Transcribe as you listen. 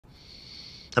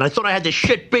and I thought I had the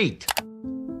shit beat.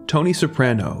 Tony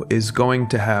Soprano is going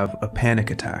to have a panic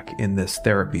attack in this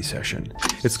therapy session.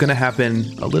 It's going to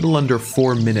happen a little under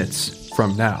 4 minutes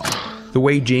from now. The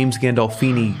way James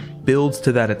Gandolfini builds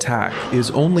to that attack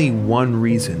is only one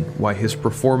reason why his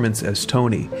performance as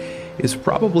Tony is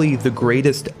probably the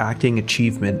greatest acting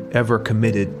achievement ever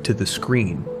committed to the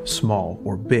screen, small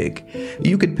or big.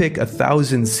 You could pick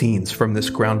 1,000 scenes from this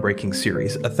groundbreaking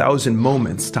series, 1,000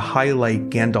 moments to highlight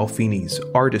Gandolfini's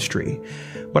artistry.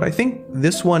 But I think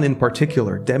this one in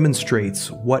particular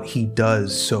demonstrates what he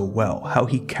does so well, how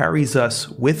he carries us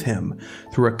with him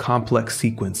through a complex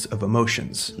sequence of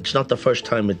emotions. It's not the first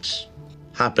time it's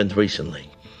happened recently.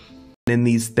 In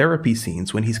these therapy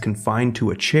scenes, when he's confined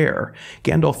to a chair,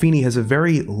 Gandolfini has a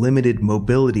very limited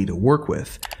mobility to work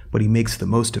with, but he makes the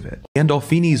most of it.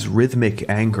 Gandolfini's rhythmic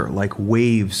anger, like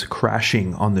waves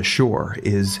crashing on the shore,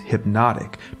 is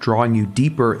hypnotic, drawing you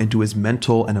deeper into his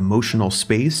mental and emotional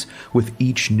space with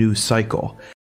each new cycle.